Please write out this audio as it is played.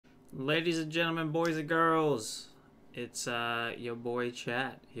Ladies and gentlemen, boys and girls, it's your boy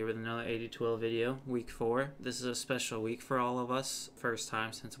Chat here with another AD2L video, week 4. This is a special week for all of us, first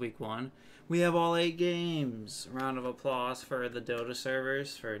time since week 1. We have all 8 games. Round of applause for the Dota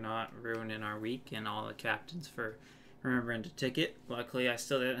servers for not ruining our week, and all the captains for remembering to ticket. Luckily, I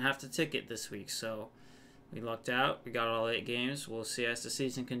still didn't have to ticket this week, so we lucked out. We got all 8 games. We'll see as the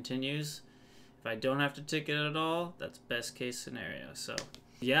season continues. If I don't have to ticket at all, that's best case scenario. So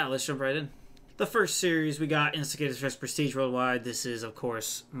yeah, let's jump right in. The first series, we got InstiGators vs Prestige Worldwide. This is, of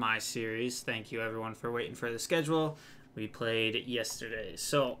course, my series. Thank you, everyone, for waiting for the schedule. We played yesterday.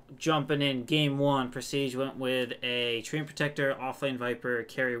 So, jumping in, Game 1, Prestige went with a Treant Protector, Offlane Viper,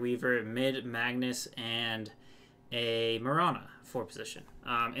 Carry Weaver, Mid Magnus, and a Marana for position.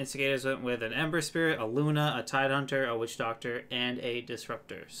 InstiGators went with an Ember Spirit, a Luna, a Tidehunter, a Witch Doctor, and a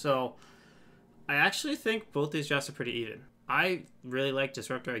Disruptor. So, I actually think both these drafts are pretty even. I really like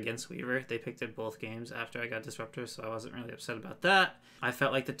Disruptor against Weaver. They picked it both games after I got Disruptor, so I wasn't really upset about that. I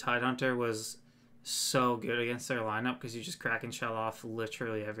felt like the Tidehunter was so good against their lineup because you just crack and shell off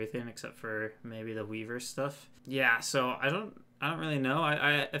literally everything except for maybe the Weaver stuff. Yeah, so I don't really know.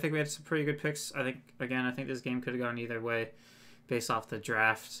 I think we had some pretty good picks. I think this game could have gone either way based off the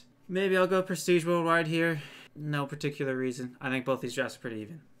draft. Maybe I'll go Prestige Worldwide here. No particular reason. I think both these drafts are pretty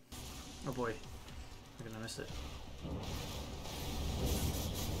even. Oh boy, I'm gonna miss it.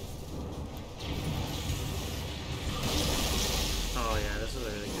 Oh yeah, this is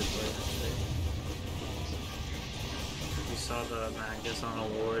a really good play actually. We saw the Magnus on a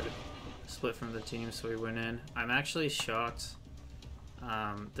ward split from the team, so we went in. I'm actually shocked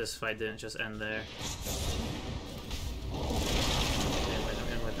this fight didn't just end there. Okay, went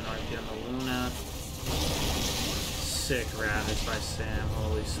in with an RP on the Luna. Sick Ravage by Sam,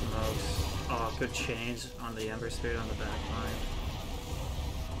 holy smokes. Oh, good change on the Ember Spirit on the back line.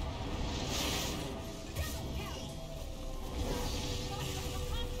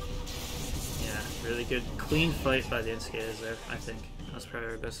 Really good, clean fight by the InstiGators there, I think. That was probably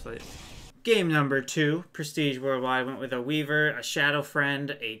our best fight. Game number 2, Prestige Worldwide went with a Weaver, a Shadow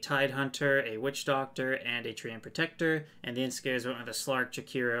Friend, a Tidehunter, a Witch Doctor, and a Treant Protector. And the InstiGators went with a Slark,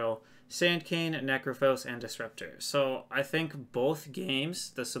 Jakiro, Sandcane, Necrophos, and Disruptor. So I think both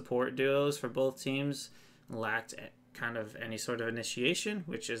games, the support duos for both teams, lacked kind of any sort of initiation,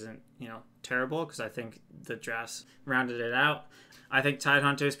 which isn't, terrible, because I think the drafts rounded it out. I think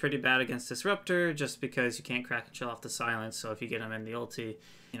Tidehunter is pretty bad against Disruptor just because you can't crack and chill off the silence. So if you get him in the ulti,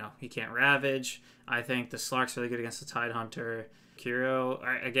 he can't Ravage. I think the Slark's really good against the Tidehunter. Jakiro,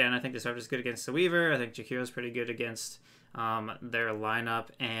 again, I think Disruptor is good against the Weaver. I think Jakiro's pretty good against their lineup.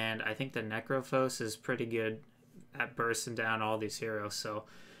 And I think the Necrophos is pretty good at bursting down all these heroes. So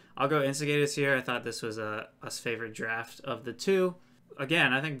I'll go InstiGators here. I thought this was us favorite draft of the two.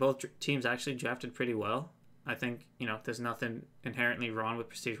 Again, I think both teams actually drafted pretty well. I think, there's nothing inherently wrong with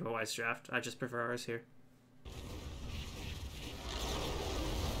Prestige Worldwide's draft. I just prefer ours here.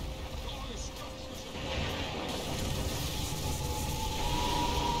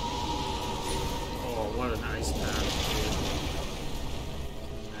 Oh, what a nice path, dude.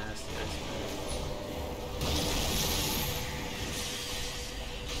 Nasty ice path.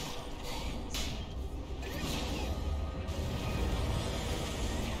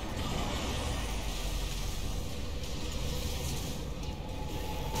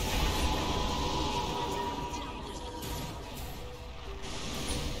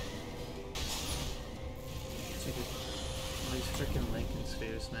 All these freaking Lincoln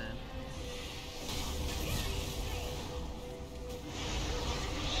spheres, man.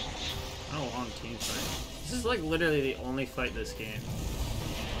 I don't want team fight. This is like literally the only fight this game.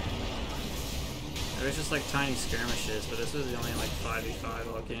 There was just like tiny skirmishes, but this was the only like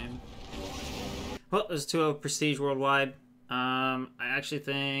 5v5 all game. Well, there's 2-0 Prestige Worldwide. I actually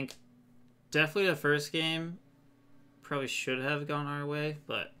think definitely the first game probably should have gone our way,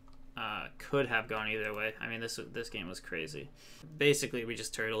 but could have gone either way. I mean, this game was crazy. Basically, we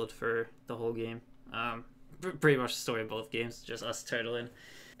just turtled for the whole game. Pretty much the story of both games, just us turtling.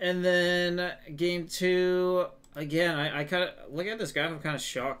 And then game 2, again, I kind of look at this graph. I'm kind of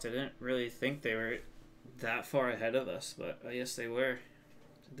shocked. I didn't really think they were that far ahead of us, but I guess they were.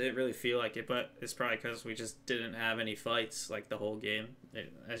 Didn't really feel like it, but it's probably because we just didn't have any fights like the whole game.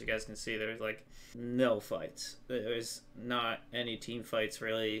 As you guys can see, there was like no fights. There was not any team fights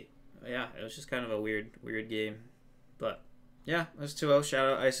really. Yeah, it was just kind of a weird game. But yeah, it was 2-0. Shout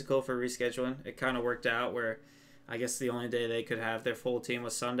out Icicle for rescheduling. It kind of worked out where I guess the only day they could have their full team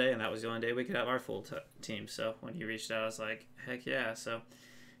was Sunday, and that was the only day we could have our full team. So when he reached out, I was like, heck yeah. So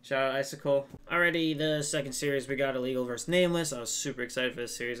Shout out Icicle. Alrighty, the second series, we got Illegal versus Nameless. I was super excited for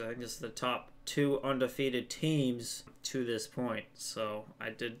this series. I think this is the top 2 undefeated teams to this point. So I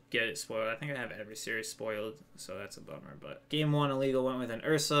did get it spoiled. I think I have every series spoiled, so that's a bummer. But game 1, Illegal went with an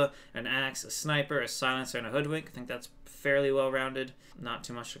Ursa, an Axe, a Sniper, a Silencer, and a Hoodwink. I think that's fairly well-rounded. Not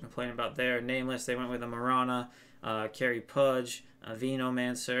too much to complain about there. Nameless, they went with a Marana, Carry Pudge, a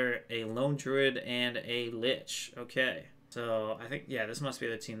Venomancer, a Lone Druid, and a Lich. Okay. So, I think, yeah, this must be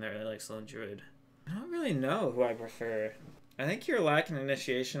the team that really likes Lone Druid. I don't really know who I prefer. I think you're lacking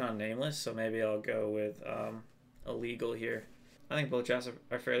initiation on Nameless, so maybe I'll go with Illegal here. I think both drafts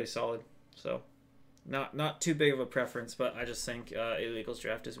are fairly solid, so not too big of a preference, but I just think Illegal's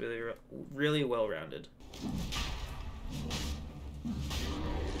draft is really well-rounded.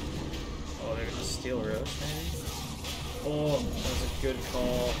 Oh, they're going to steal Roche, maybe? Oh, that was a good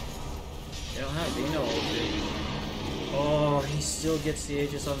call. They don't have Veno ulti. Oh, he still gets the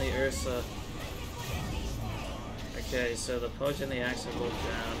Aegis on the Ursa. Okay, so the Pudge and the Axe are both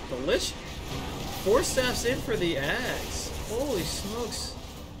down. The Lich 4 steps in for the Axe. Holy smokes.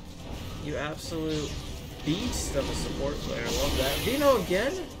 You absolute beast of a support player. Love that. Veno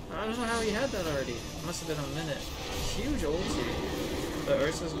again? I don't know how he had that already. Must have been a minute. Huge ulti. The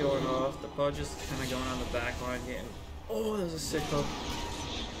Ursa's going off. The Pudge is kind of going on the back line getting... Oh, that was a sick hook.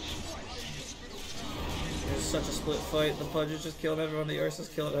 It was such a split fight. The Pudge is just killing everyone. The Ursa's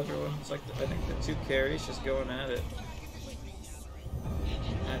killing everyone. It's like, I think the 2 carries just going at it.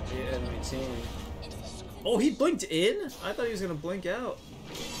 At the enemy team. Oh, he blinked in? I thought he was going to blink out.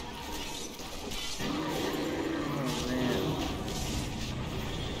 Oh, man.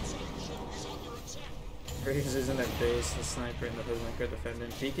 Boiz is in their base. The Sniper and the Hoodwink are defending.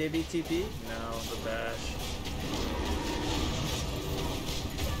 PKBTP? No, the Bash.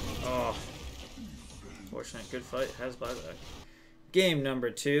 Oh. Unfortunate. Good fight. Has buyback. Game number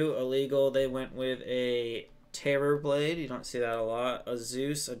 2, Illegal. They went with a Terror Blade. You don't see that a lot. A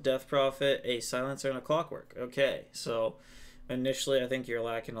Zeus, a Death Prophet, a Silencer, and a Clockwork. Okay, so initially I think you're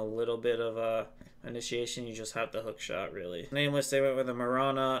lacking a little bit of initiation. You just have the hook shot, really. Nameless, they went with a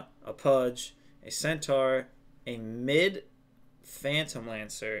Marana, a Pudge, a Centaur, a Mid Phantom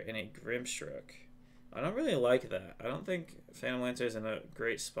Lancer, and a Grimstroke. I don't really like that. I don't think Phantom Lancer is in a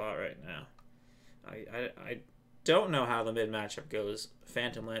great spot right now. I don't know how the mid matchup goes.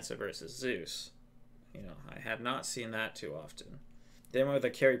 Phantom Lancer versus Zeus. You know, I have not seen that too often. Then with a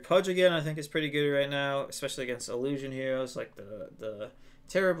Carry Pudge again, I think is pretty good right now, especially against illusion heroes like the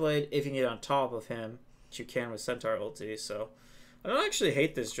Terror Blade. If you can get on top of him, which you can with Centaur ulti. So I don't actually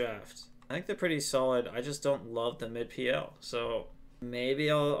hate this draft. I think they're pretty solid. I just don't love the mid PL. So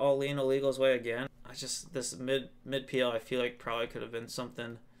maybe I'll lean Illegal's way again. This mid PL I feel like probably could have been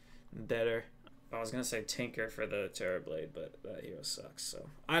something better. I was gonna say Tinker for the Terror Blade, but that hero sucks. So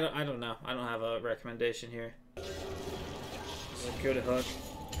I don't know. I don't have a recommendation here. This is a good hook.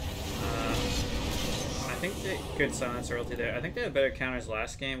 I think they good Silencer ulti there. I think they had better counters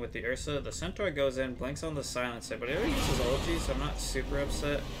last game with the Ursa. The Centaur goes in, blinks on the Silencer, but it already uses ulti, so I'm not super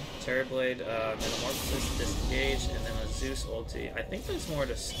upset. Terror Blade, Metamorphosis, Disengage, and then a Zeus ulti. I think there's more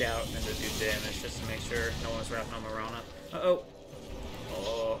to scout than to do damage, just to make sure no one's wrapping on Marana. Uh-oh.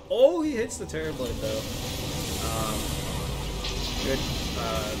 Oh, he hits the Terror Blade though. Good.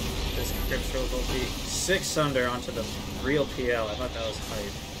 This Grimstroke ulti. 6 Sunder onto the real PL. I thought that was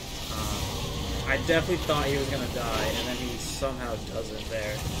hype. I definitely thought he was gonna die, and then he somehow doesn't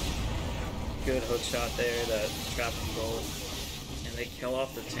there. Good hook shot there that trapped them both, and they kill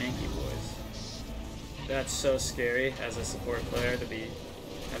off the tanky boys. That's so scary as a support player to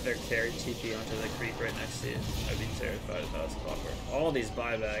have their carry TP onto the creep right next to you. I'd be terrified if that was Clockwork. All these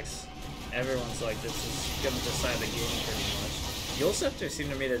buybacks, everyone's like, this is going to decide the game pretty much. Yule Scepter seemed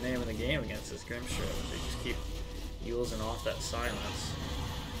to be the name of the game against this Grimstroke. They just keep Yulesing off that silence.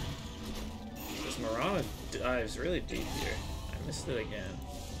 This Marana dives really deep here. I missed it again.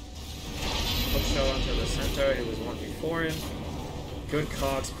 Hook shot onto the Centaur, who was 1v4 in. Good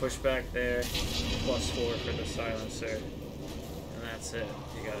Cogs pushback there. +4 for the Silencer. And that's it.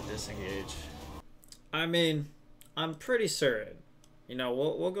 You gotta disengage. I mean, I'm pretty certain. You know,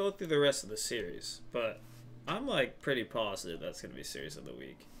 we'll go through the rest of the series, but I'm like pretty positive that's gonna be series of the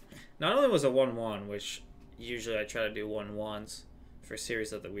week. Not only was it 1-1, which usually I try to do 1-1s for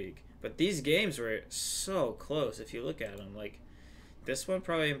series of the week, but these games were so close. If you look at them, like this one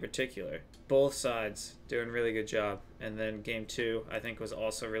probably in particular, both sides doing a really good job. And then game 2, I think, was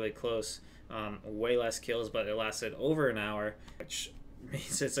also really close. Way less kills, but it lasted over an hour, which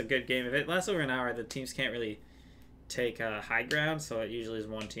means it's a good game. If it lasts over an hour, the teams can't really take high ground, so it usually is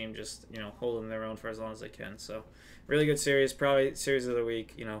one team just, you know, holding their own for as long as they can. So really good series, probably series of the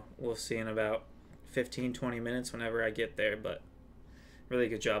week. You know, we'll see in about 15-20 minutes whenever I get there, but really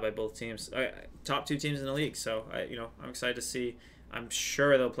good job by both teams. Top 2 teams in the league, so I'm excited to see. I'm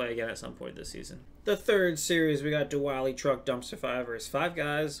sure they'll play again at some point this season. The third series, we got Diwali Truck Dumpster Fire versus 5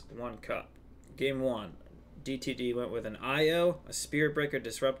 guys, 1 cup. Game 1, DTD went with an IO, a Spirit Breaker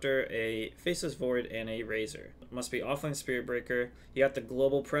Disruptor, a Faceless Void, and a Razor. Must be offline Spirit Breaker. You got the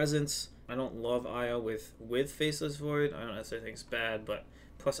Global Presence. I don't love IO with Faceless Void. I don't necessarily think it's bad, but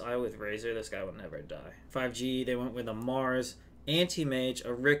plus IO with Razor, this guy will never die. 5G, they went with a Mars, Anti-Mage,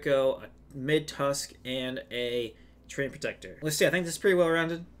 a Rico, a Mid-Tusk, and a Train Protector. Let's see, I think this is pretty well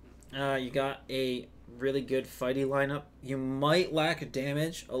rounded. You got a really good fighty lineup. You might lack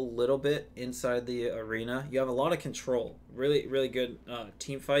damage a little bit inside the arena. You have a lot of control. Really, really good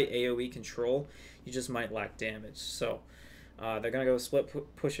team fight, AoE control. You just might lack damage. So they're going to go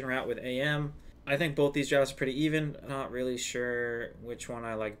split pushing route with AM. I think both these drafts are pretty even. Not really sure which one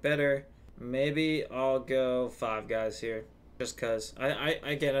I like better. Maybe I'll go 5 guys here. Just because,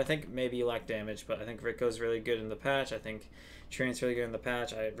 I think maybe you lack damage, but I think Rico's really good in the patch. I think Train's really good in the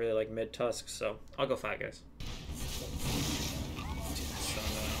patch. I really like Mid-Tusk, so I'll go 5 guys.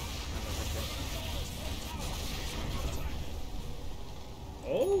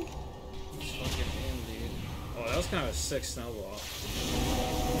 Oh! Fucking in, dude. Oh, that was kind of a sick snowball.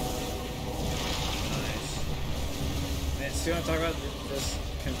 Nice. Man, see what I'm talking about? This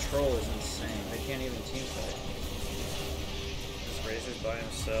control is insane. They can't even team fight. Razor's by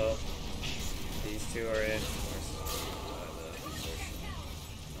himself. These 2 are in.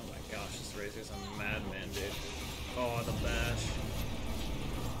 Oh my gosh, this Razor's a madman, dude. Oh, the bash.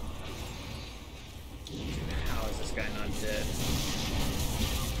 Dude, how is this guy not dead?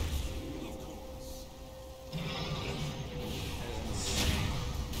 That is insane.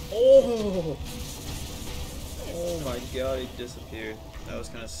 Oh! Oh my god, he disappeared. That was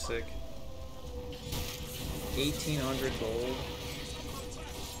kind of sick. 1,800 gold.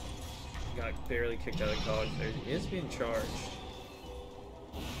 Got barely kicked out of college there. He is being charged.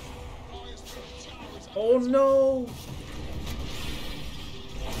 Oh no!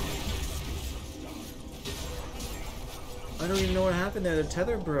 I don't even know what happened there. The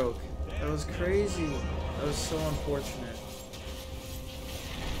tether broke. That was crazy. That was so unfortunate.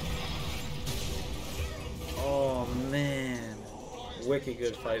 Oh man. Wicked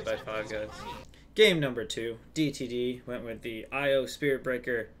good fight by 5 guys. Game number 2. DTD went with the IO Spirit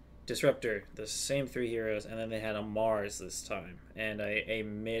Breaker Disruptor, the same 3 heroes, and then they had a Mars this time, and a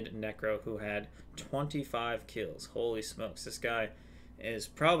mid Necro who had 25 kills. Holy smokes, this guy is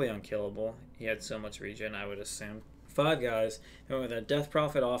probably unkillable. He had so much regen, I would assume. 5 guys went with a Death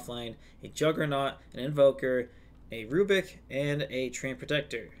Prophet offlane, a Juggernaut, an Invoker, a Rubik, and a Train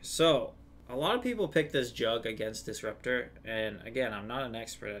Protector. So, a lot of people pick this Jug against Disruptor, and again, I'm not an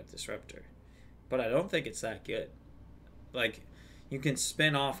expert at Disruptor, but I don't think it's that good. Like, you can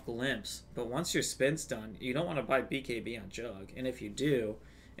spin off Glimpse, but once your spin's done, you don't want to buy BKB on Jug. And if you do,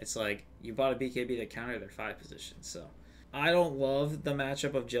 it's like you bought a BKB to counter their 5 positions. So I don't love the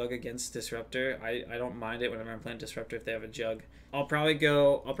matchup of Jug against Disruptor. I don't mind it whenever I'm playing Disruptor if they have a Jug. I'll probably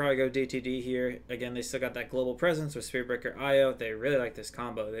go DTD here. Again, they still got that global presence with Spirit Breaker IO. They really like this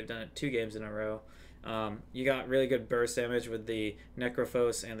combo. They've done it 2 games in a row. You got really good burst damage with the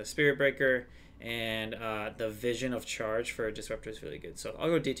Necrophos and the Spirit Breaker. And the Vision of Charge for Disruptor is really good. So I'll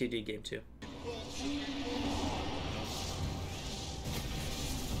go DTD game 2.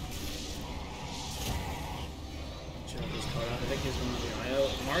 I think he's going to be. I know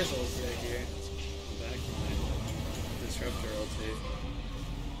Mars ulti right here. Back to my Disruptor ulti.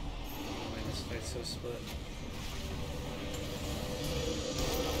 Oh man, this fight's so split.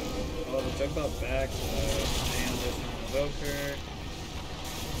 Oh, the Jugbot back. And there's an Invoker.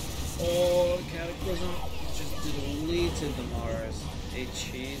 Oh, the Cataclysm just deleted the Mars. A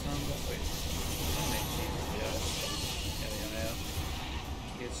cheese on the wait. I'll make cheese, yeah.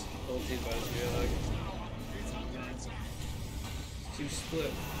 Gets ulted by the Jug. Too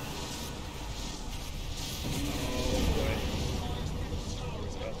split. Oh boy.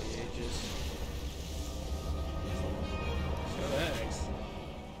 It's got the ages. Show X.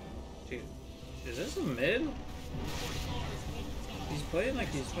 Dude, is this a mid? He's playing like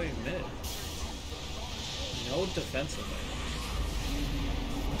he's playing mid. No defensive.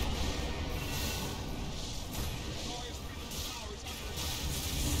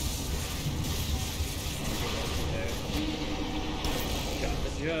 Got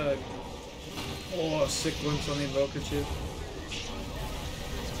the Jug. Oh, sick glimpse on the Invoker too.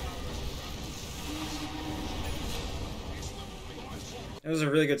 It was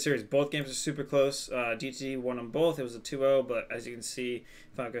a really good series. Both games are super close. DT won them both. It was a 2-0, but as you can see,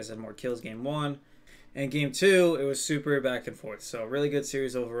 Falcons had more kills game 1. And game 2, it was super back and forth. So really good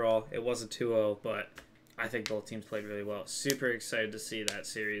series overall. It was a 2-0, but I think both teams played really well. Super excited to see that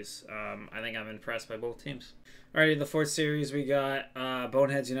series. I think I'm impressed by both teams. Alrighty, the 4th series, we got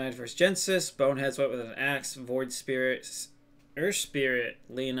Boneheads United versus Gensys. Boneheads went with an Axe, Void Spirit, Earth Spirit,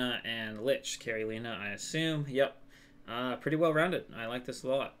 Lena, and Lich. Carry Lena, I assume. Yep. Pretty well rounded. I like this a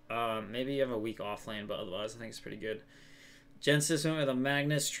lot. Maybe you have a weak off lane, but otherwise I think it's pretty good. Gensys went with a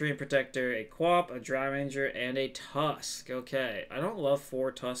Magnus, Tree Protector, a Quap, a Dry Ranger, and a Tusk. Okay, I don't love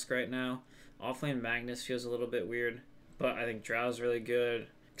 4 Tusk right now. Offlane Magnus feels a little bit weird, but I think Drow's really good.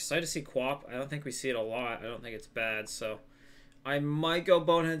 Excited to see Quap. I don't think we see it a lot. I don't think it's bad, so I might go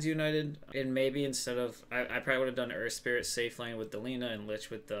Boneheads United, and maybe instead of... I probably would have done Earth Spirit safe lane with the Lena and Lich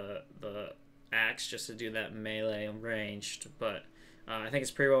with the Axe just to do that melee ranged, but I think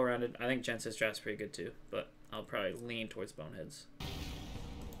it's pretty well rounded. I think Gensys draft's pretty good too, but I'll probably lean towards Boneheads.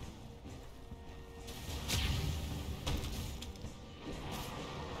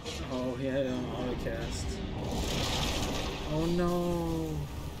 Oh, he had an autocast. Oh no!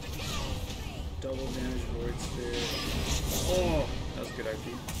 Double damage Void Spirit. Oh! That was a good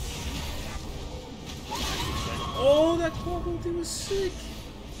RP. Oh, that Quap ulti was sick!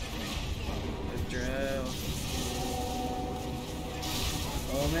 The Drow.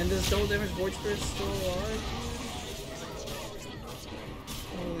 Oh man, this double damage Void Spirit's still alive?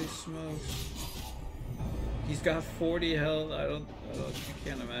 Holy smokes. He's got 40 health. I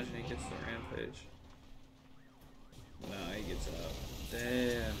can't imagine he gets the rampage. No, he gets out.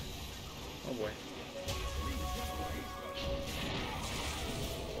 Damn. Oh boy.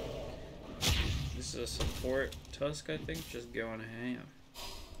 This is a support Tusk, I think, just going ham.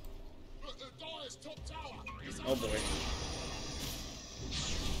 Oh boy.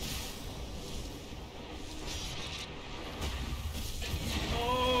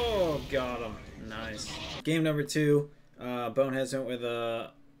 Oh, got him. Nice. Game number 2. Boneheads went with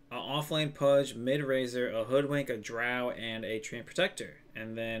a offlane Pudge, mid Razor, a Hoodwink, a Drow, and a Treant Protector.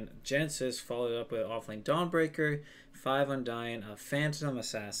 And then Gensys followed up with offlane Dawnbreaker, 5 Undying, a Phantom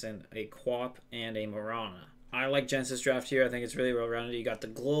Assassin, a Quap, and a Mirana. I like Gensys draft here. I think it's really well rounded. You got the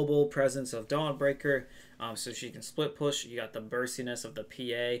global presence of Dawnbreaker, so she can split push. You got the burstiness of the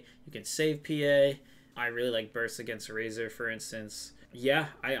PA. You can save PA. I really like burst against Razor, for instance. Yeah,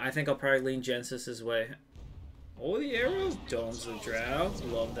 I think I'll probably lean Gensys' way. Oh, the arrows. Domes the Drow.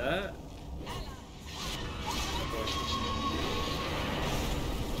 Love that. I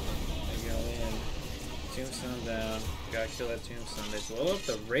go in. Tombstone down. Gotta kill that Tombstone. They blow up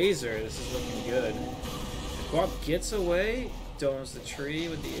the Razor. This is looking good. Quap gets away. Domes the tree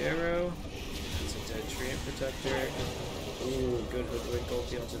with the arrow. That's a dead tree and protector. Ooh, good Hoodwink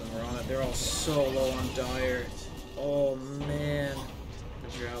ulti onto the Mirana. They're all so low on Dire. Oh man.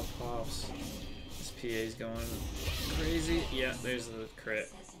 The Drow pops. This PA's going crazy. Yeah, there's the crit.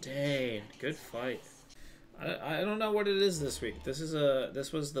 Dang, good fight. I don't know what it is this week. This was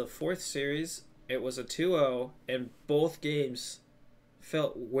the 4th series. It was a 2-0, and both games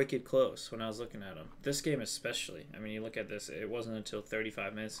felt wicked close when I was looking at them. This game especially. I mean, you look at this, it wasn't until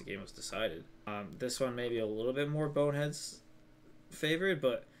 35 minutes the game was decided. This one maybe a little bit more Boneheads favored,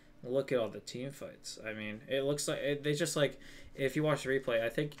 but look at all the team fights. I mean, it looks like they just like, if you watch the replay, I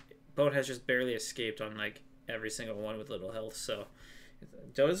think Boneheads just barely escaped on like every single one with little health. So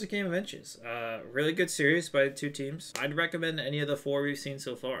Dota's a game of inches. Really good series by the 2 teams. I'd recommend any of the 4 we've seen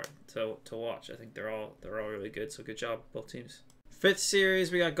so far to watch. I think they're all really good. So good job, both teams. 5th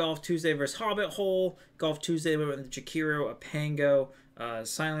series, we got Golf Tuesday versus Hobbit Hole. Golf Tuesday went with Jakiro, a Pango,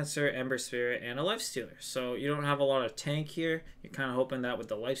 Silencer, Ember Spirit, and a Lifestealer. So you don't have a lot of tank here. You're kind of hoping that with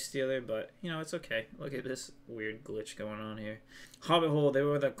the Lifestealer, but you know, it's okay. Look at this weird glitch going on here. Hobbit Hole, they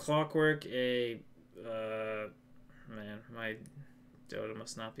were with a Clockwork, a man, my Dota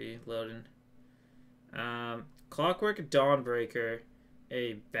must not be loading. Clockwork, Dawnbreaker,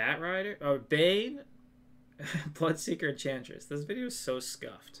 a Bat Rider, oh, Bane, Bloodseeker, Enchantress. This video is so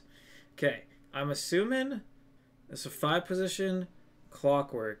scuffed. Okay, I'm assuming it's a 5-position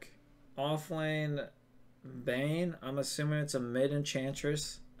Clockwork. Offlane Bane. I'm assuming it's a mid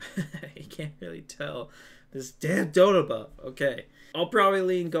Enchantress. You can't really tell. This damn Dota buff. Okay, I'll probably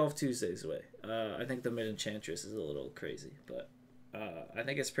lean Golf Tuesday's way. I think the mid Enchantress is a little crazy, but I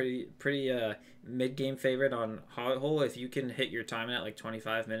think it's pretty mid-game favorite on Hobbit Hole. If you can hit your timing at like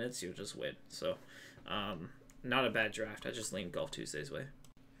 25 minutes, you'll just win. So, not a bad draft. I just lean Golf Tuesday's way.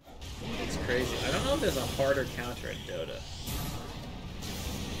 It's crazy. I don't know if there's a harder counter in Dota.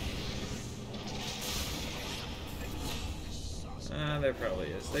 there probably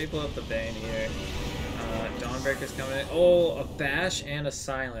is. They blow up the Bane here. Dawnbreaker's coming in. Oh, a bash and a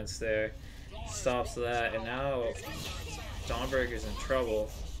silence there. Stops that, and now Dawnbreaker's in trouble.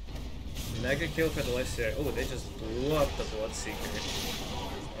 Mega kill for the Lifestealer. Oh, they just blew up the Bloodseeker.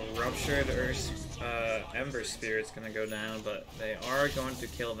 A ruptured Ember Spirit's gonna go down, but they are going to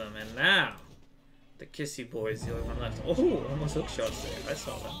kill them. And now, the Kissy Boy's the only one left. Oh, almost hook shots there. I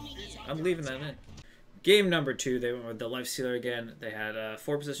saw that. I'm leaving that in. Game number 2, they went with the Lifestealer again. They had a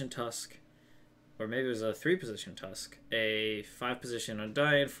 4-position Tusk, or maybe it was a 3-position Tusk, a 5-position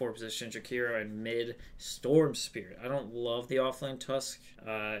Undying, 4-position Jakiro, and mid Storm Spirit. I don't love the offlane Tusk,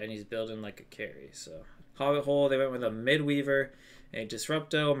 and he's building like a carry. So Hobbit Hole, they went with a mid Weaver, a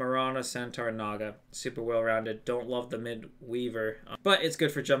Disrupto, Marana, Centaur, Naga. Super well-rounded. Don't love the mid Weaver, but it's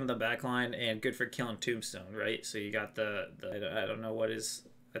good for jumping the back line and good for killing Tombstone, right? So you got the I don't know what his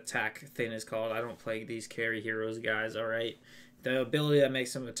attack thing is called. I don't play these carry heroes, guys, alright? The ability that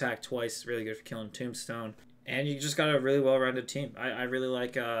makes him attack twice is really good for killing Tombstone. And you just got a really well-rounded team. I really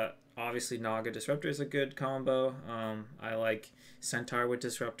like, obviously, Naga Disruptor is a good combo. I like Centaur with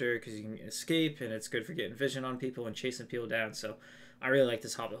Disruptor because you can escape, and it's good for getting vision on people and chasing people down. So I really like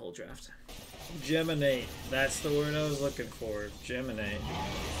this Hobbit Hole draft. Geminate. That's the word I was looking for. Geminate.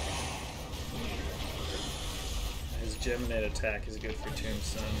 His Geminate attack is good for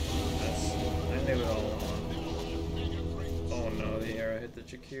Tombstone. I knew it all along. Oh no, the arrow hit the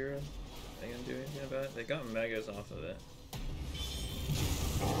Jakiro. They gonna do anything about it? They got Megas off of it.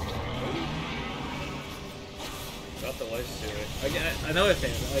 Got the Lifestealer. Again, another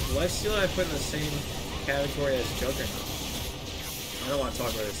thing, like Lifestealer I put in the same category as Juggernaut. I don't want to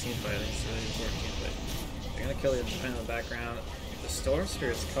talk about his team fight, I think it's a really important team fight. They're gonna kill the defender in the background. The Storm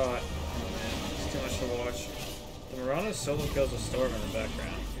Spirit's caught. Oh man, it's too much to watch. The Marana solo kills a Storm in the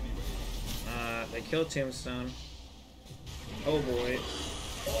background. They kill Tombstone. Oh boy.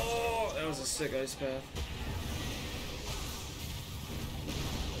 Oh, that was a sick ice path.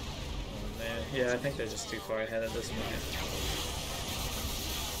 Oh man. Yeah, I think they're just too far ahead at this point.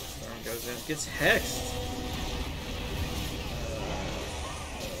 Storm goes in. Gets hexed!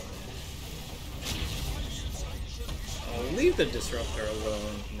 Oh, leave the Disruptor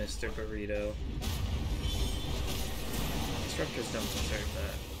alone, Mr. Burrito. Disruptors don't deserve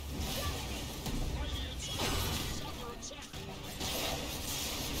that.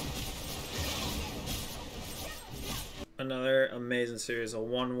 Another amazing series, a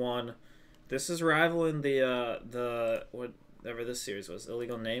 1-1. This is rivaling the whatever this series was,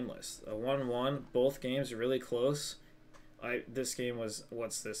 Illegal Nameless. A 1-1. Both games are really close. This game was,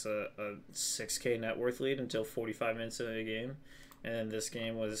 what's this, a 6K net worth lead until 45 minutes into the game, and then this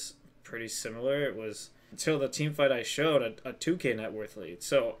game was pretty similar. It was until the team fight I showed a 2K net worth lead.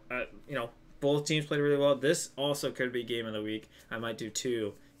 So you know, both teams played really well. This also could be game of the week. I might do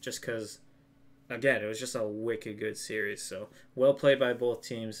 2 just because. Again, it was just a wicked good series, so well played by both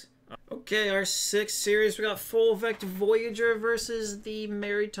teams. Okay, our 6th series, we got FullEffect.Voyager versus the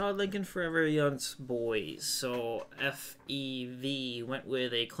MaryToddLincoln.ForeverYoung's Boiz. So FEV went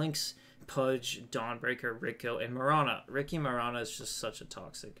with a Clinks, Pudge, Dawnbreaker, Rico, and Marana. Ricky Marana is just such a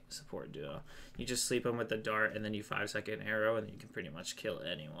toxic support duo. You just sleep him with the dart, and then you 5-second arrow, and you can pretty much kill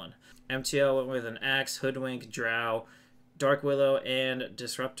anyone. MTL went with an Axe, Hoodwink, Drow, Dark Willow, and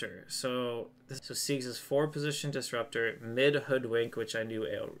Disruptor. So Siegs is 4-position Disruptor, mid Hoodwink, which I knew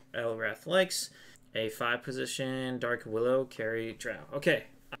Elrath likes, a 5-position Dark Willow, carry Drow. Okay,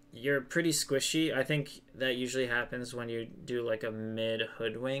 you're pretty squishy. I think that usually happens when you do like a mid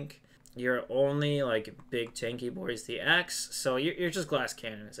Hoodwink. You're only like big tanky boys the Axe, so you're just glass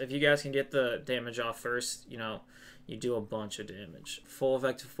cannons. If you guys can get the damage off first, you know, you do a bunch of damage.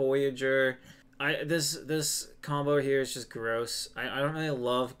 FullEffect.Voyager. This combo here is just gross. I don't really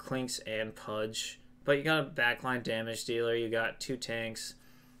love Clinks and Pudge, but you got a backline damage dealer. You got 2 tanks.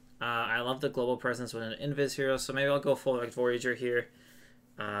 I love the global presence with an Invis hero, so maybe I'll go FullEffect.Voyager here,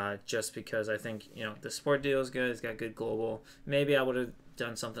 just because I think, you know, the support deal is good. It's got good global. Maybe I would have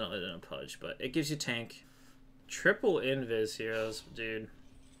done something other than a Pudge, but it gives you tank. Triple Invis heroes, dude.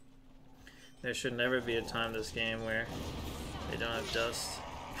 There should never be a time this game where they don't have dust.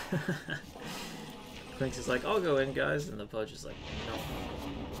 Clinks is like, I'll go in, guys, and the Pudge is like, no.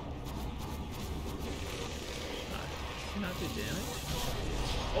 Can not do damage?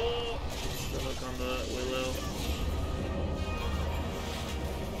 Oh! The hook on the Willow.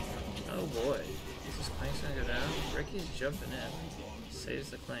 Oh boy. Is this Clinks gonna go down? Ricky's jumping in. Saves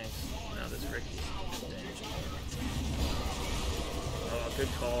the Clinks. Now this Ricky's damage. Oh,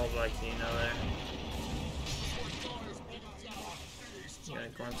 good call by Kino there. You gotta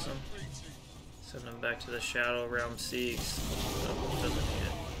glimpse him. Send them back to the Shadow Realm Seas. Oh, doesn't need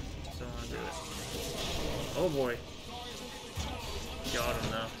it. Just don't want to do it. Oh boy. Got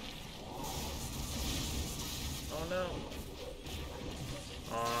him though. Oh no.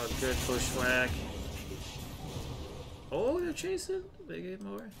 Oh, good bushwhack. Oh, they're chasing. They get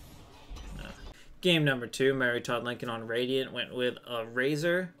more. No. Game number 2, MaryToddLincoln on Radiant went with a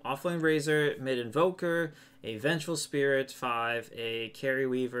Razor, offlane Razor, mid Invoker, a Vengeful Spirit 5, a Carry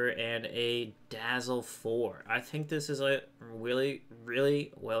Weaver, and a Dazzle 4. I think this is a really,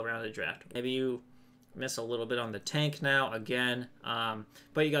 really well-rounded draft. Maybe you miss a little bit on the tank now, again,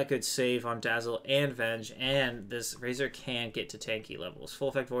 but you got good save on Dazzle and Venge, and this Razor can get to tanky levels.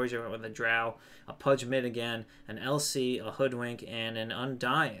 FullEffect.Voyager went with a Drow, a Pudge mid again, an LC, a Hoodwink, and an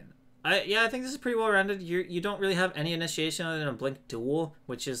Undying. Yeah, I think this is pretty well-rounded. You don't really have any initiation other than a Blink Duel,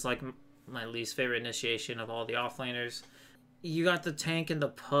 which is like my least favorite initiation of all the offlaners. You got the tank and the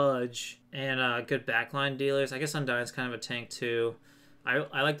Pudge, and good backline dealers. I guess Undying's kind of a tank too.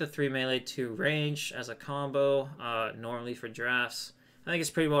 I like the 3 melee 2 range as a combo, normally for drafts. I think it's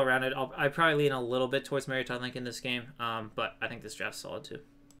pretty well rounded. I'd probably lean a little bit towards MaryToddLincoln in this game, but I think this draft's solid too.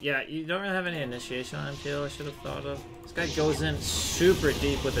 Yeah, you don't really have any initiation on MTL, I should have thought of. This guy goes in super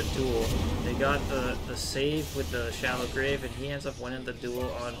deep with a duel. They got the save with the Shallow Grave, and he ends up winning the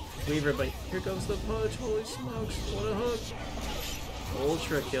duel on Weaver, but here comes the Pudge. Holy smokes, what a hook.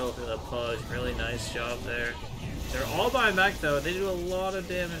 Ultra kill for the Pudge. Really nice job there. They're all buying back though. They do a lot of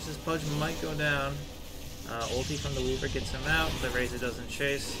damage. This Pudge might go down. Ulti from the Weaver gets him out. The Razor doesn't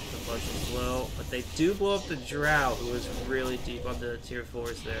chase. The Pudge is low. But they do blow up the Drow, who is really deep on the tier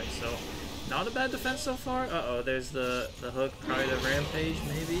 4s there. So, not a bad defense so far. Uh-oh, there's the hook. Probably the Rampage,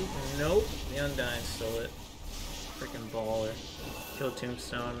 maybe. Nope. The Undying stole it. Freaking baller. Kill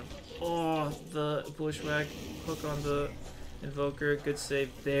Tombstone. Oh, the Bushwhack. Hook on the Invoker. Good save.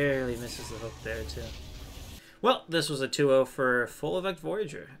 Barely misses the hook there, too. Well, this was a 2-0 for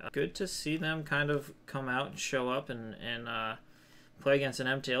FullEffect.Voyager. Good to see them kind of come out and show up and play against an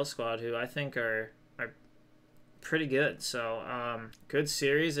MTL squad who I think are pretty good. So, good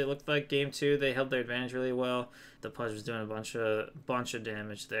series. It looked like game 2, they held their advantage really well. The Pudge was doing a bunch of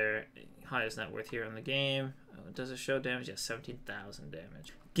damage there. Highest net worth here in the game. Does it show damage? Yeah, 17,000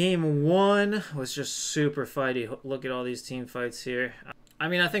 damage. Game 1 was just super fighty. Look at all these team fights here. I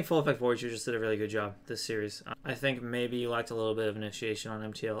mean, I think FullEffect.Voyager just did a really good job this series. I think maybe you lacked a little bit of initiation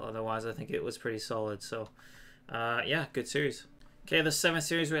on MTL. Otherwise, I think it was pretty solid. So, yeah, good series. Okay, the 7th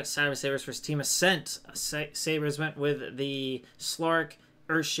series, we got Sabres versus Team Ascent. Sabres went with the Slark,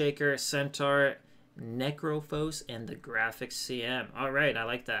 Earthshaker, Centaur, Necrophos, and the Graphic CM. All right, I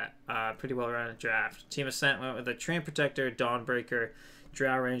like that. Pretty well-rounded draft. Team Ascent went with the Train Protector, Dawnbreaker,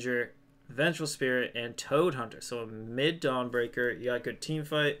 Drow Ranger, Vengeful Spirit, and Toad Hunter. So a mid Dawnbreaker. You got good team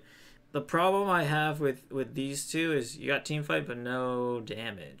fight. The problem I have with these two is you got team fight but no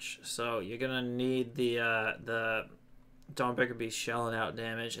damage. So you're gonna need the Dawnbreaker be shelling out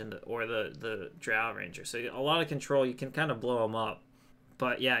damage or the Drow Ranger. So a lot of control. You can kind of blow them up.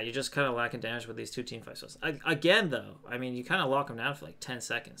 But yeah, you're just kind of lacking damage with these two team fights. Again, though, I mean, you kind of lock them down for like 10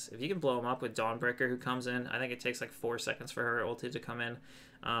 seconds. If you can blow them up with Dawnbreaker, who comes in, I think it takes like 4 seconds for her ulti to come in.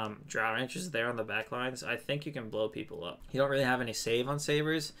 Drow Ranger's there on the back lines. I think you can blow people up. You don't really have any save on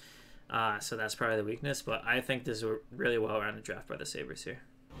Sabres, so that's probably the weakness. But I think this is a really well-rounded draft by the Sabres here.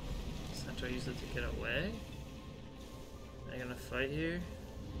 Centaur used it to get away. Are they going to fight here?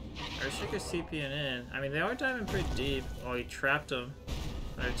 Earthshaker's TPing in. I mean, they are diving pretty deep. Oh, he trapped him.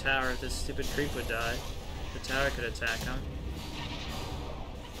 Their tower, this stupid creep would die. The tower could attack him.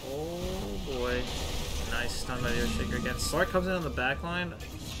 Oh boy. Nice stun by the Earthshaker again. Slark comes in on the back line.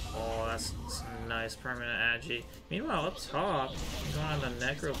 Oh, that's some nice permanent agi. Meanwhile, up top, going on the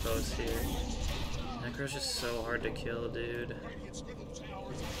Necro post here. Necro's just so hard to kill, dude.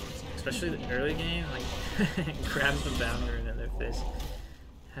 Especially the early game, like, grabs the boundary in their face.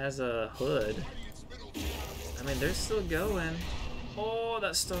 Has a hood. I mean, they're still going. Oh,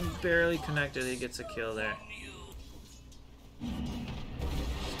 that stun barely connected. He gets a kill there.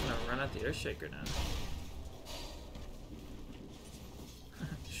 Just gonna run at the Earthshaker now.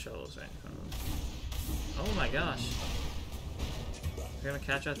 Shuttle's right in front of him. Oh my gosh. We're gonna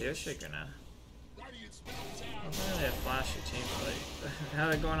catch out the Earthshaker now. Not really a flashy team fight. How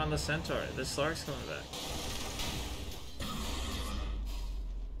are they going on the Centaur? The Slark's coming back.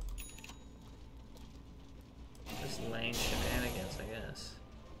 Just lane shenanigans, I guess.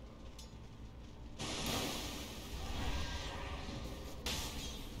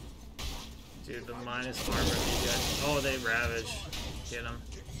 Dude, the minus armor you guys. Oh, they ravage. Get him.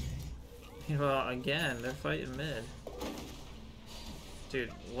 Well, again, they're fighting mid.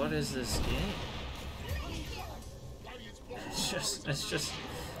 Dude, what is this game? It's just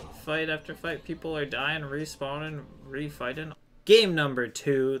fight after fight. People are dying, respawning, refighting. Game number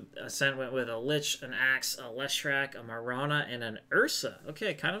 2, Ascent went with a Lich, an Axe, a Leshrac, a Marana, and an Ursa.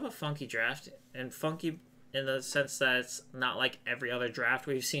 Okay, kind of a funky draft, and funky in the sense that it's not like every other draft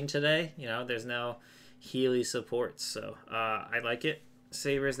we've seen today. You know, there's no Healy supports, so I like it.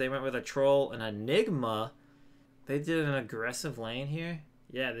 Sabres, they went with a Troll, an Enigma. They did an aggressive lane here.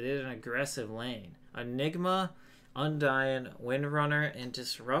 Yeah, they did an aggressive lane. Enigma, Undying, Windrunner, and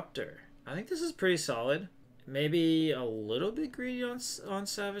Disruptor. I think this is pretty solid. Maybe a little bit greedy on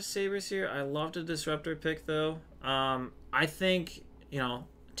Savage Sabres here. I love the Disruptor pick, though. I think, you know,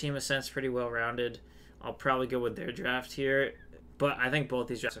 Team Ascent's pretty well-rounded. I'll probably go with their draft here. But I think both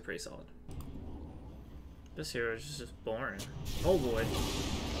these drafts are pretty solid. This hero is just boring. Oh, boy.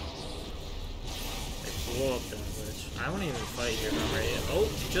 They blow up that Lich. I won't even fight here if I'm ready. Oh,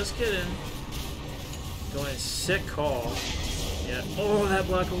 just kidding. Going sick call. Yeah. Oh, that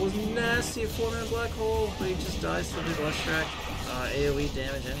black hole was nasty. A 4-man black hole, but he just dies to the Leshrac AoE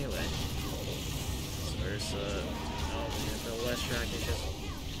damage anyway. There's oh man, the Leshrac is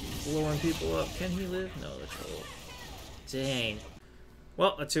just blowing people up. Can he live? No, the troll. Dang.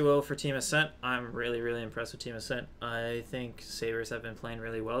 Well, a 2-0 for Team Ascent. I'm really impressed with Team Ascent. I think Sabres have been playing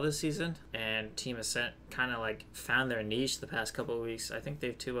really well this season, and Team Ascent kind of like found their niche the past couple of weeks. I think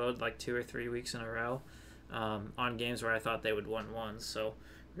they've 2-0'd like 2 or 3 weeks in a row. On games where I thought they would 1-1. So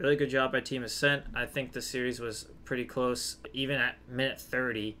really good job by Team Ascent. I think the series was pretty close. Even at minute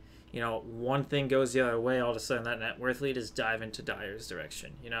 30, you know, one thing goes the other way, all of a sudden that net worth lead is dive into Dyer's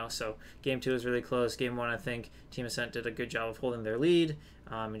direction, you know. So game 2 is really close. Game 1, I think Team Ascent did a good job of holding their lead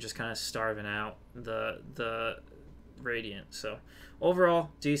and just kind of starving out the Radiant. So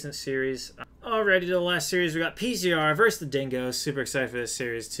overall, decent series. Alrighty, to the last series, we got PZR versus the Dingoes. Super excited for this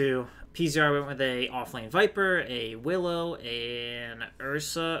series too. PZR went with a offlane Viper, a Willow, an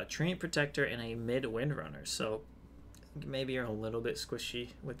Ursa, a Treant Protector, and a mid Windrunner. So maybe you're a little bit squishy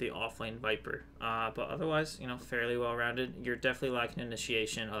with the offlane Viper. But otherwise, you know, fairly well-rounded. You're definitely lacking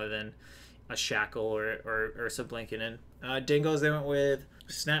initiation other than a Shackle or Ursa blinking in. Dingoes, they went with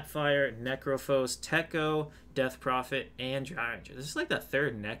Snapfire, Necrophos, Tekko, Death Prophet, and Gyranger. This is like the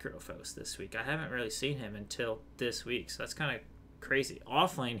 3rd Necrophos this week. I haven't really seen him until this week, so that's kind of crazy.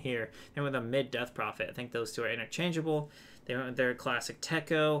 Offlane here, and with a mid Death Prophet. I think those two are interchangeable. They went with their classic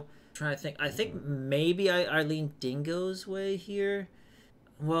Tekko. I'm trying to think. I think maybe I lean Dingo's way here.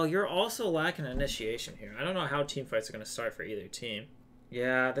 Well, you're also lacking initiation here. I don't know how team fights are going to start for either team.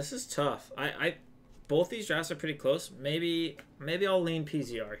 Yeah, this is tough. Both these drafts are pretty close. Maybe I'll lean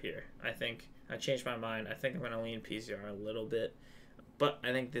PZR here. I think I changed my mind. I think I'm going to lean PZR a little bit, but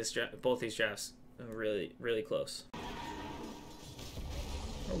I think both these drafts are really close.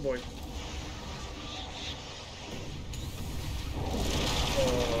 Oh boy.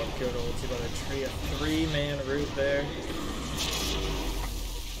 Oh, good ulti by the tree. A 3-man root there.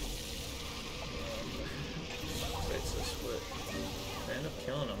 Wait, so split. They end up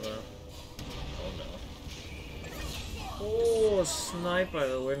killing him though. Oh no. Oh, a snipe by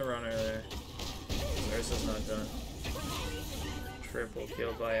the Windrunner there. Ursa's not done. Triple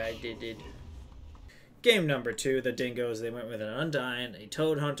kill by I did. Game number 2, the Dingoes, they went with an Undying, a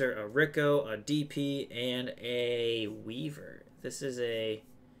Toad Hunter, a Rico, a DP, and a Weaver. This is a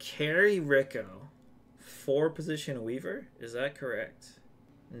carry Rico, 4-position Weaver. Is that correct?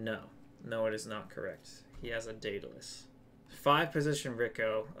 No. No, it is not correct. He has a Daedalus. 5-position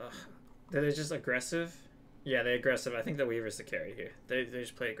Rico. Ugh. They're just aggressive. Yeah, they're aggressive. I think the Weaver's the carry here. They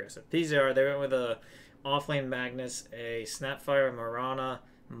just play aggressive. PZR, they went with a offlane Magnus, a Snapfire, Marana,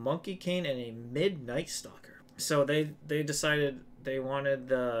 Monkey Cane, and a mid Night Stalker. So they decided they wanted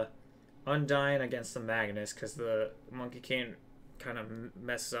the Undying against the Magnus because the Monkey Cane kind of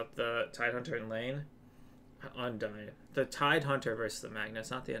messes up the Tide Hunter in lane. Undying. The Tide Hunter versus the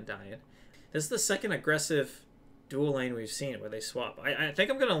Magnus, not the Undying. This is the second aggressive dual lane we've seen where they swap. I think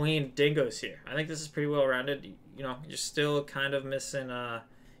I'm going to lean Dingoes here. I think this is pretty well rounded. You know, you're still kind of missing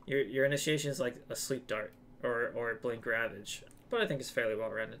your initiation is like a Sleep Dart or Blink Ravage. But I think it's fairly well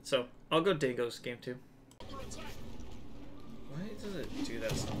rounded. So I'll go Dingoes game 2. Why does it do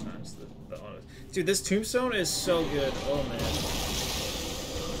that sometimes? The auto. Dude, this Tombstone is so good. Oh man.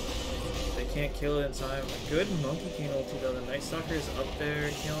 They can't kill it in time. A good Monkey King ulti though. The Night Stalker is up there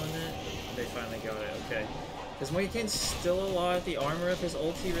killing it. They finally got it. Okay. Because Monkey King's still alive. The armor of his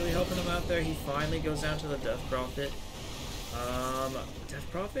ulti really helping him out there. He finally goes down to the Death Prophet. Death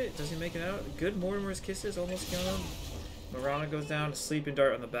Prophet? Does he make it out? Good Mortimer's Kisses almost killing him. Marana goes down to Sleeping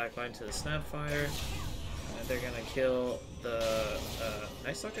Dart on the back line to the Snapfire. And they're gonna kill the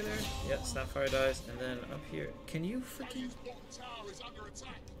Night Stalker there. Yeah, Snapfire dies. And then up here, can you freaking...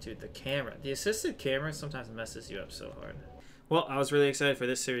 Dude, the camera. The assisted camera sometimes messes you up so hard. Well, I was really excited for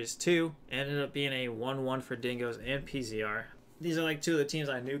this series too. Ended up being a 1-1 for Dingoes and PZR. These are like two of the teams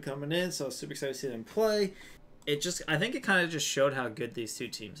I knew coming in, so I was super excited to see them play. I think it kind of just showed how good these two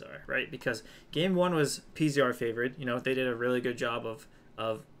teams are, right? Because game one was PZR favored. You know, they did a really good job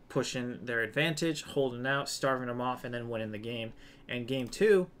of pushing their advantage, holding out, starving them off, and then winning the game. And game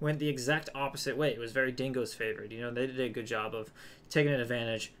two went the exact opposite way. It was very Dingo's favored. You know, they did a good job of taking an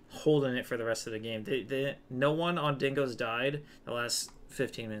advantage, holding it for the rest of the game. No one on Dingo's died the last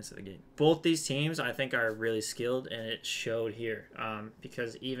 15 minutes of the game. Both these teams, I think, are really skilled, and it showed here.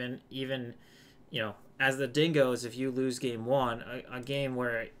 Because even you know, as the Dingoes, if you lose game one, a game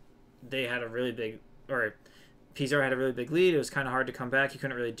where they had a really big, or PZR had a really big lead, it was kind of hard to come back. You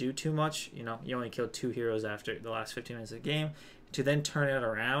couldn't really do too much. You know, you only killed 2 heroes after the last 15 minutes of the game. To then turn it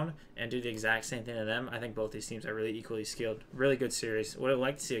around and do the exact same thing to them, I think both these teams are really equally skilled. Really good series. Would have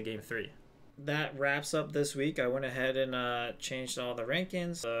liked to see a game 3. That wraps up this week. I went ahead and changed all the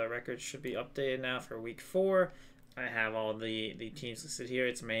rankings. The records should be updated now for week 4. I have all the teams listed here.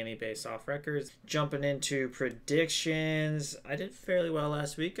 It's mainly based off records. Jumping into predictions. I did fairly well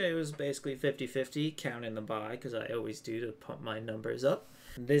last week. I was basically 50-50, counting the bye, because I always do to pump my numbers up.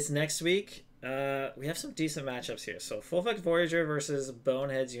 This next week, we have some decent matchups here. So FullEffect.Voyager versus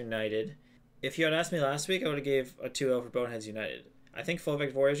Boneheads United. If you had asked me last week, I would have gave a 2-0 for Boneheads United. I think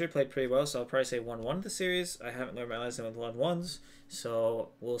FullEffect.Voyager played pretty well, so I'll probably say 1-1 the series. I haven't learned my lesson with 1-1s, so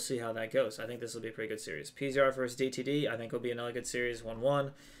we'll see how that goes. I think this will be a pretty good series. PZR versus DTD, I think will be another good series,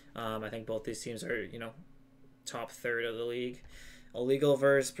 1-1. I think both these teams are, you know, top third of the league. Illegal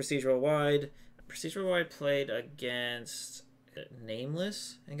versus Prestige Worldwide. Prestige Worldwide played against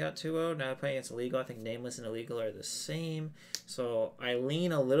Nameless and got 2-0. Now playing against Illegal. I think Nameless and Illegal are the same. So I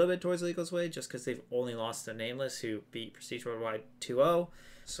lean a little bit towards Illegal's way just because they've only lost to Nameless, who beat Prestige Worldwide 2-0.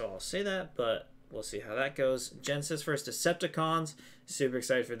 So I'll say that, but we'll see how that goes. Gensys versus Decepticons. Super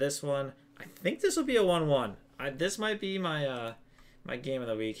excited for this one. I think this will be a 1-1. This might be my my game of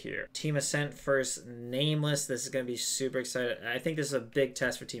the week here. Team Ascent versus Nameless. This is going to be super excited. I think this is a big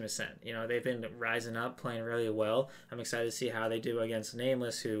test for Team Ascent. You know, they've been rising up, playing really well. I'm excited to see how they do against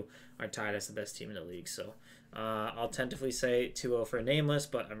Nameless, who are tied as the best team in the league. So I'll tentatively say 2-0 for Nameless,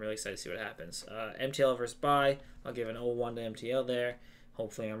 but I'm really excited to see what happens. MTL versus Bai. I'll give an 0-1 to MTL there.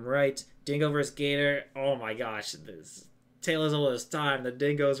 Hopefully I'm right. Dingo versus Gator. Oh my gosh. This tale as old as time. The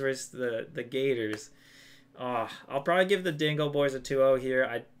Dingoes versus the Gators. I'll probably give the Dingo boys a 2-0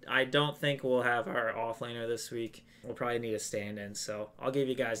 here. I don't think we'll have our offlaner this week. We'll probably need a stand-in, so I'll give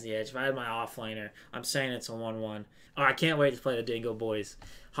you guys the edge. If I had my offlaner, I'm saying it's a 1-1. Oh, I can't wait to play the Dingo boys.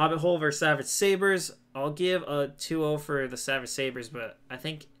 Hobbit Hole versus Savage Sabres. I'll give a 2-0 for the Savage Sabres, but I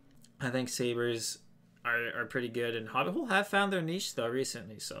think Sabres are pretty good, and Hobbit Hole have found their niche though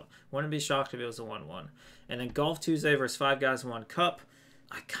recently, so wouldn't be shocked if it was a 1-1. And then Golf Tuesday versus 5 Guys 1 Cup.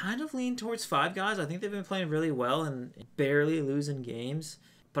 I kind of lean towards 5 Guys. I think they've been playing really well and barely losing games.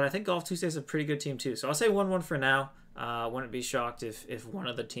 But I think Golf Tuesday is a pretty good team too. So I'll say 1-1 for now. Wouldn't be shocked if one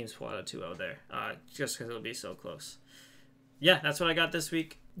of the teams pulled out a 2-0 there. Just because it'll be so close. Yeah, that's what I got this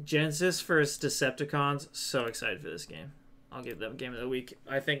week. Gensys versus Decepticons. So excited for this game. I'll give them game of the week.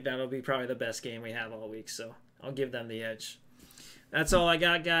 I think that'll be probably the best game we have all week. So I'll give them the edge. That's all I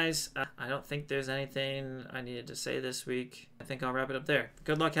got, guys. I don't think there's anything I needed to say this week. I think I'll wrap it up there.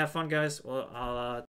 Good luck. Have fun, guys. Well, I'll